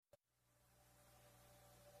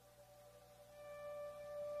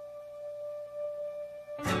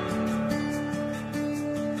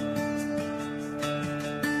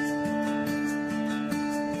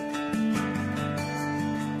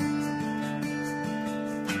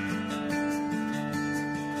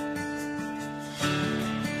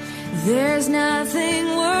There's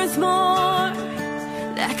nothing worth more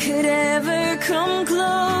that could ever come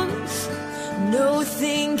close.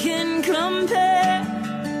 Nothing can compare.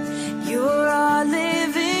 You're our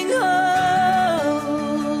living hope.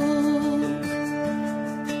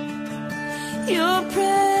 Your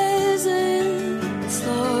presence,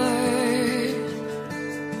 Lord.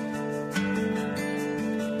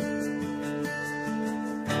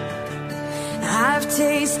 I've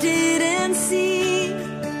tasted and seen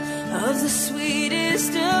of the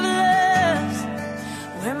sweetest of loves,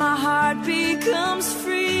 where my heart becomes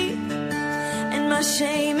free and my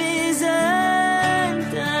shame is undone.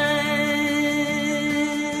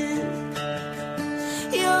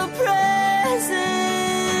 Your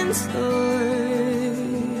presence, Lord.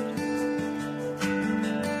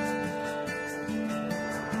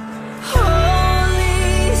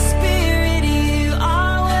 Holy Spirit, you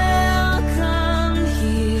are welcome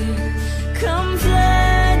here. Come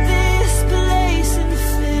flood this place and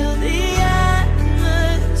fill the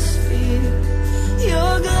atmosphere.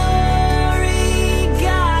 Your glory,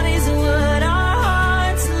 God, is what our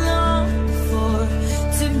hearts long for.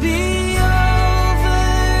 To be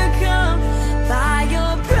overcome by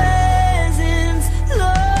your presence,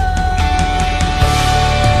 Lord.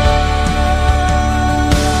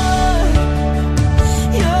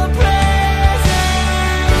 Your presence,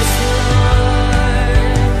 Lord.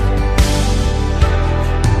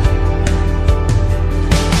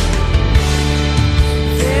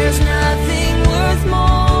 There's nothing worth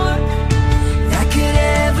more that could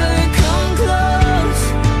ever come close.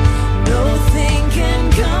 Nothing can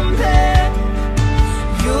compare.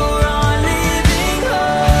 You're our living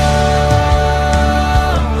hope.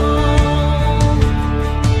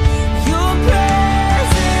 Your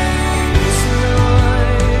presence,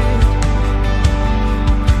 Lord.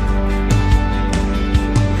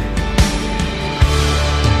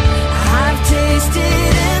 I've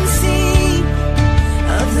tasted and seen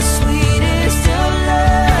of the sweetest of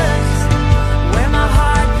loves, where my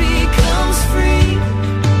heart becomes free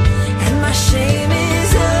and my shame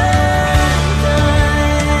is undone.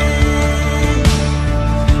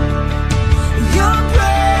 Your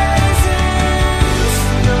presence,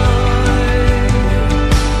 Lord.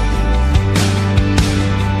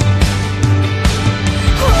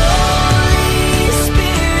 Holy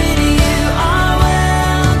Spirit, you are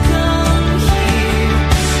welcome here.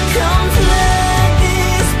 Come flood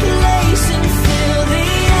this place and fill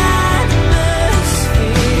the atmosphere.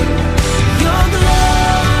 Your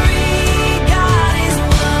glory, God, is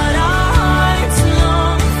what our hearts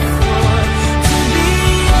long for. To be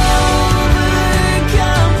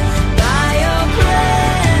overcome by your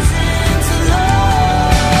presence, Lord.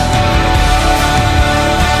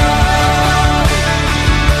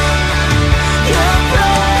 Your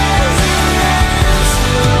presence,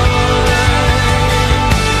 Lord.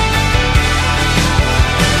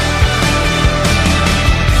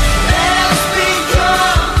 Let us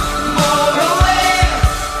become more aware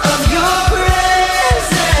of your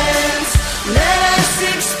presence. Let us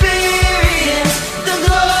experience the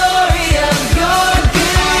glory of your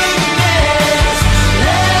goodness.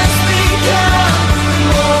 Let us become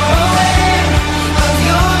more aware of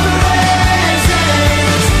your presence.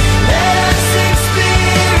 Let us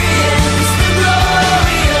experience the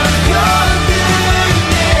glory of your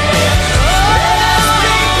goodness. Let us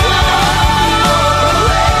become more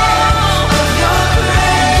aware of your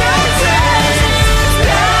presence.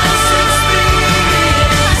 Let us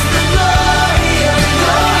experience the glory of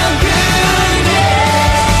your goodness.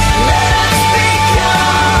 Let us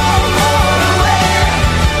become more aware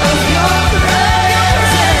of your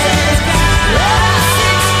presence. Let us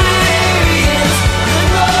experience the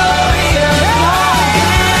glory of your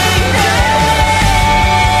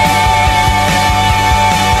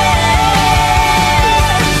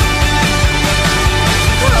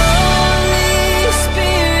Holy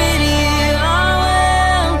Spirit, you are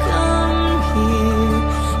welcome here.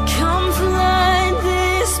 Come flood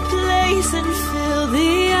this place and fill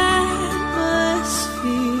the atmosphere.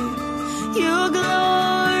 Your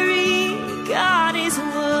glory, God, is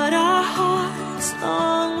what our hearts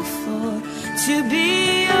long for. To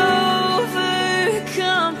be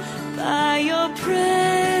overcome by your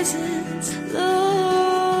presence, Lord.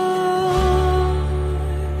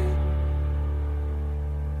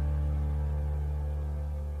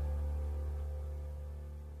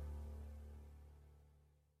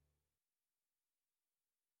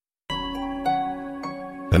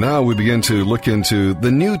 And now we begin to look into the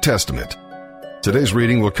New Testament. Today's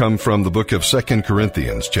reading will come from the book of 2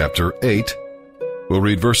 Corinthians, chapter 8. We'll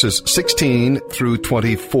read verses 16 through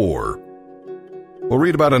 24. We'll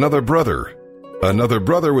read about another brother Another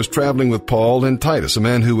brother was traveling with Paul and Titus, a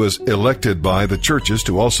man who was elected by the churches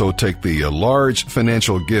to also take the large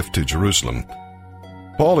financial gift to Jerusalem.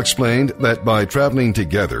 Paul explained that by traveling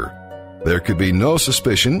together, there could be no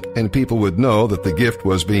suspicion and people would know that the gift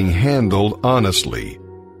was being handled honestly.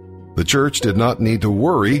 The church did not need to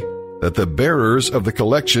worry that the bearers of the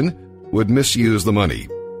collection would misuse the money.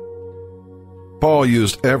 Paul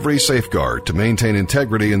used every safeguard to maintain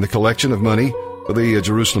integrity in the collection of money for the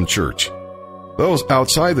Jerusalem church. Those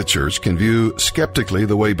outside the church can view skeptically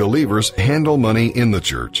the way believers handle money in the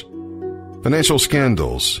church. Financial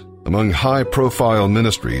scandals among high-profile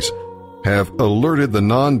ministries have alerted the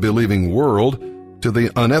non-believing world to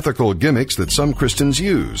the unethical gimmicks that some Christians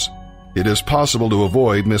use. It is possible to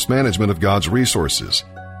avoid mismanagement of God's resources.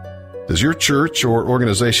 Does your church or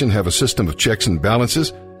organization have a system of checks and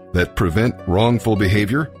balances that prevent wrongful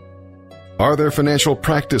behavior? Are there financial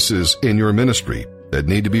practices in your ministry that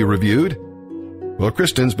need to be reviewed? Well,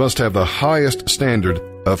 Christians must have the highest standard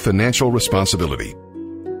of financial responsibility.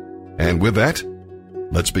 And with that,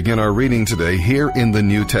 let's begin our reading today here in the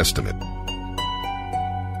New Testament.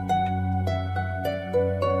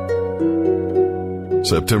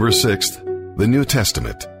 September 6th, the New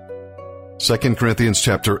Testament. 2 Corinthians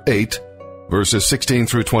chapter 8, verses 16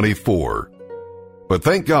 through 24. But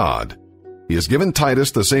thank God, He has given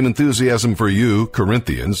Titus the same enthusiasm for you,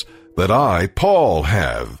 Corinthians, that I, Paul,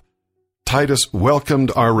 have. Titus welcomed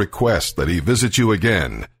our request that he visit you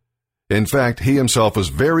again. In fact, he himself was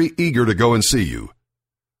very eager to go and see you.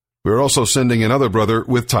 We are also sending another brother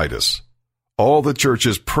with Titus. All the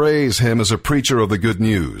churches praise him as a preacher of the good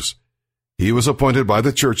news. He was appointed by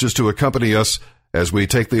the churches to accompany us as we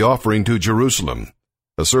take the offering to Jerusalem,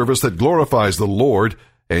 a service that glorifies the Lord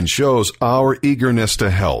and shows our eagerness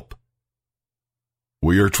to help.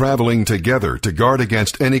 We are traveling together to guard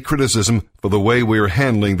against any criticism for the way we are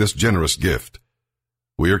handling this generous gift.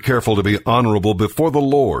 We are careful to be honorable before the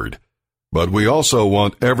Lord, but we also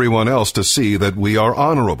want everyone else to see that we are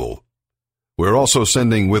honorable. We're also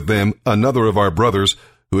sending with them another of our brothers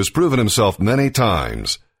who has proven himself many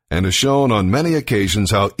times and has shown on many occasions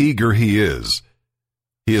how eager he is.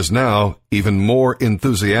 He is now even more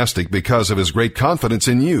enthusiastic because of his great confidence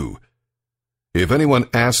in you. If anyone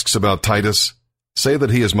asks about Titus, say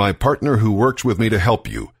that he is my partner who works with me to help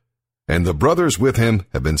you, and the brothers with him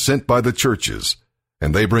have been sent by the churches,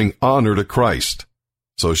 and they bring honor to Christ.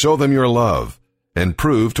 So show them your love, and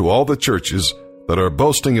prove to all the churches that are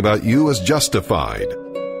boasting about you as justified.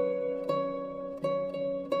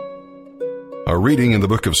 Our reading in the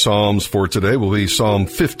book of Psalms for today will be Psalm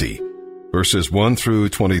 50, verses 1 through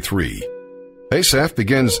 23. Asaph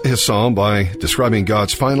begins his psalm by describing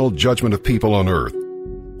God's final judgment of people on earth.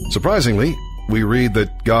 Surprisingly, we read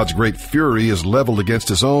that God's great fury is leveled against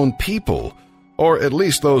his own people, or at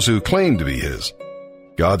least those who claim to be his.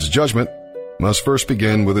 God's judgment must first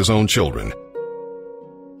begin with his own children.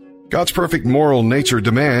 God's perfect moral nature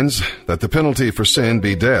demands that the penalty for sin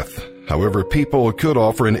be death. However, people could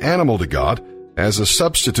offer an animal to God as a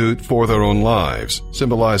substitute for their own lives,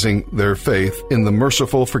 symbolizing their faith in the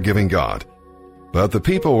merciful, forgiving God. But the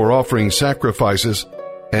people were offering sacrifices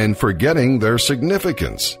and forgetting their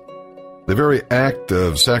significance. The very act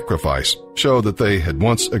of sacrifice showed that they had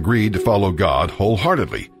once agreed to follow God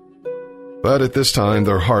wholeheartedly. But at this time,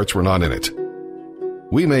 their hearts were not in it.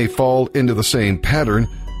 We may fall into the same pattern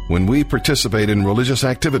when we participate in religious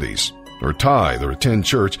activities, or tithe or attend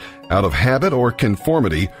church out of habit or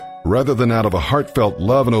conformity rather than out of a heartfelt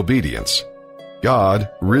love and obedience.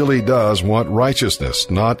 God really does want righteousness,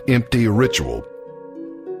 not empty ritual.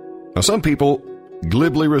 Now, some people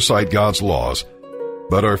glibly recite God's laws,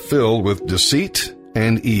 but are filled with deceit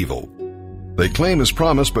and evil. They claim his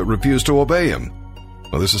promise but refuse to obey him.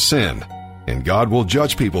 Well, this is sin, and God will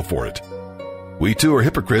judge people for it. We too are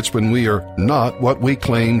hypocrites when we are not what we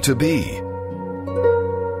claim to be.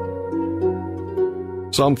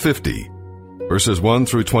 Psalm 50, verses 1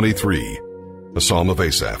 through 23, a psalm of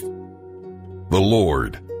Asaph. The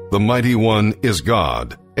Lord, the Mighty One, is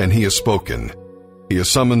God, and he has spoken. He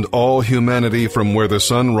has summoned all humanity from where the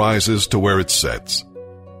sun rises to where it sets.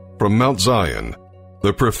 From Mount Zion,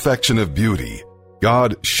 the perfection of beauty,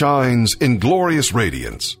 God shines in glorious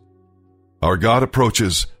radiance. Our God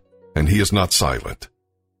approaches, and he is not silent.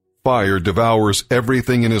 Fire devours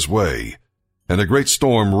everything in his way, and a great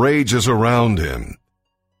storm rages around him.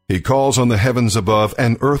 He calls on the heavens above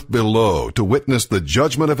and earth below to witness the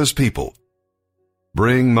judgment of his people.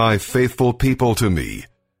 Bring my faithful people to me,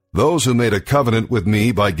 those who made a covenant with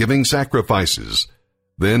me by giving sacrifices.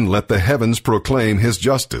 Then let the heavens proclaim his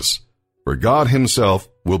justice, for God himself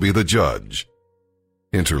will be the judge.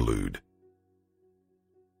 Interlude.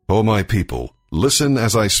 O my people, listen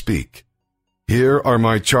as I speak. Here are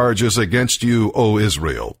my charges against you, O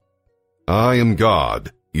Israel. I am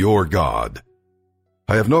God, your God.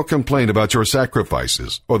 I have no complaint about your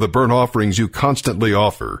sacrifices or the burnt offerings you constantly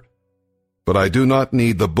offer. But I do not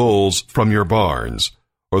need the bulls from your barns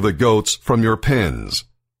or the goats from your pens,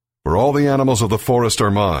 for all the animals of the forest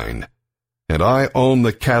are mine, and I own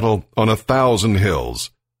the cattle on 1,000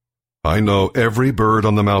 hills. I know every bird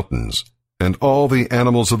on the mountains, and all the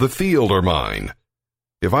animals of the field are mine.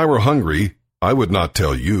 If I were hungry, I would not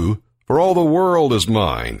tell you, for all the world is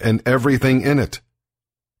mine, and everything in it.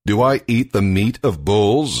 Do I eat the meat of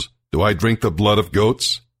bulls? Do I drink the blood of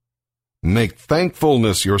goats? Make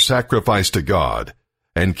thankfulness your sacrifice to God,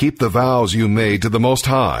 and keep the vows you made to the Most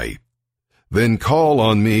High. Then call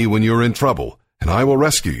on me when you're in trouble, and I will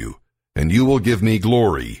rescue you, and you will give me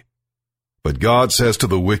glory. But God says to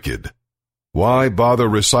the wicked, why bother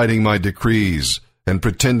reciting my decrees and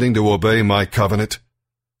pretending to obey my covenant?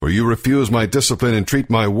 For you refuse my discipline and treat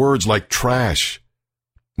my words like trash.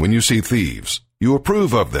 When you see thieves, you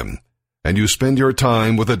approve of them, and you spend your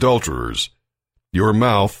time with adulterers. Your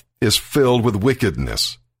mouth is filled with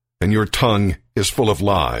wickedness, and your tongue is full of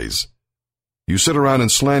lies. You sit around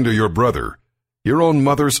and slander your brother, your own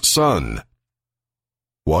mother's son.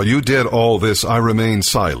 While you did all this, I remained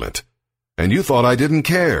silent, and you thought I didn't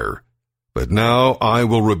care. But now I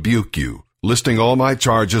will rebuke you, listing all my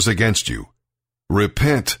charges against you.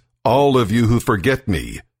 Repent, all of you who forget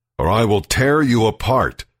me, or I will tear you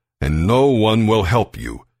apart, and no one will help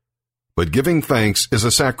you. But giving thanks is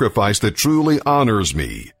a sacrifice that truly honors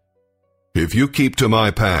me. If you keep to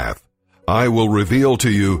my path, I will reveal to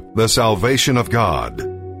you the salvation of God.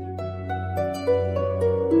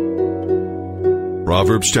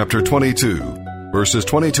 Proverbs chapter 22, verses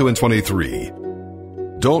 22 and 23.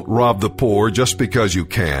 Don't rob the poor just because you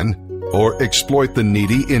can, or exploit the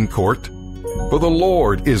needy in court, for the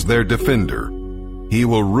Lord is their defender. He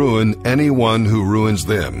will ruin anyone who ruins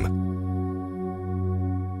them.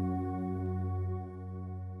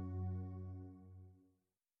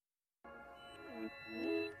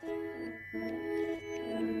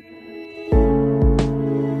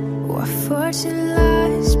 What fortune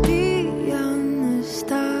lies beyond the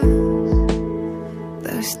stars,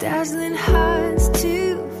 those dazzling heights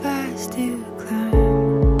too fast to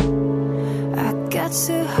climb. I got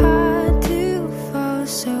so high to fall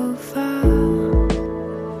so far,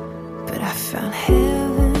 but I found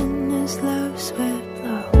heaven as love swept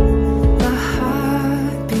low. My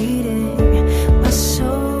heart beating, my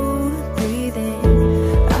soul breathing.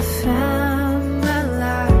 I found my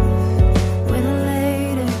life when I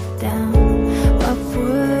laid it down.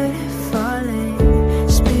 Upward falling,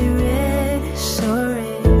 spirit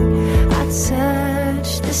soaring. I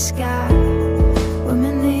touched the sky when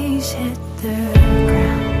my knees hit the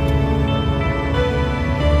ground.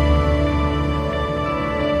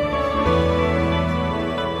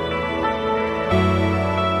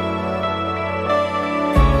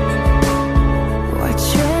 What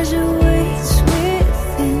treasure waits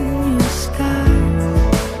within your skies?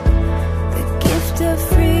 The gift of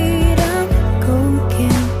freedom gold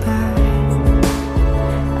can't buy.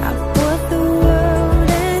 I bought the world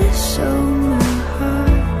and sold my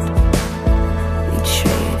heart. We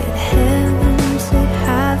traded heaven to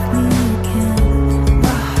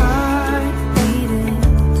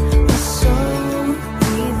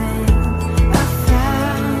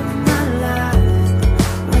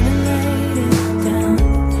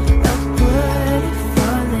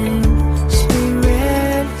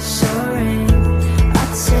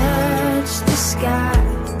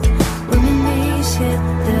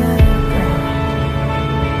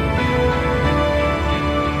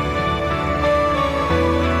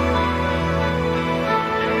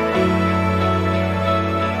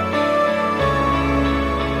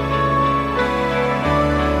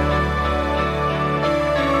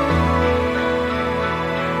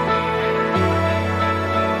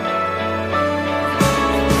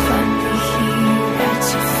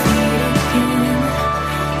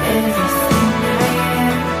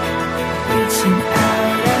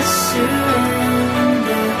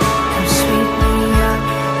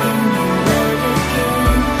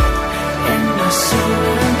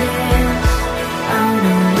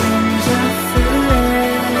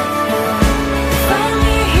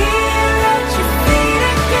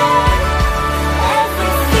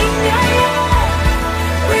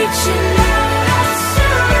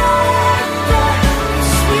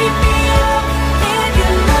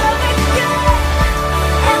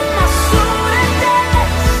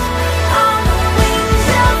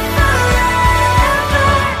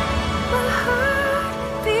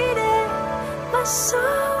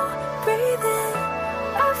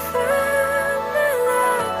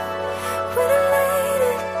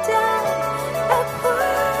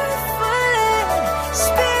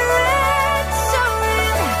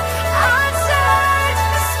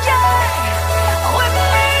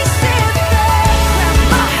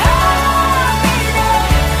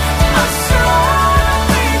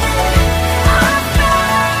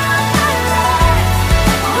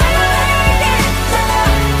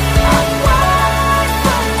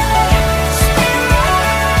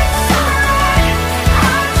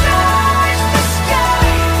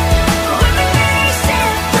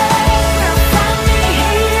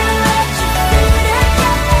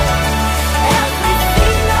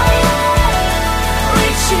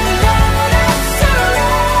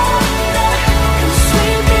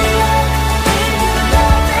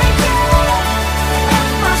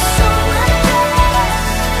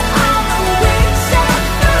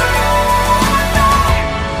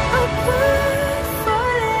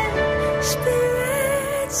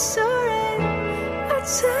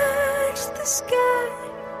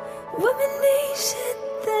when my knees hit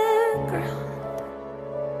the ground.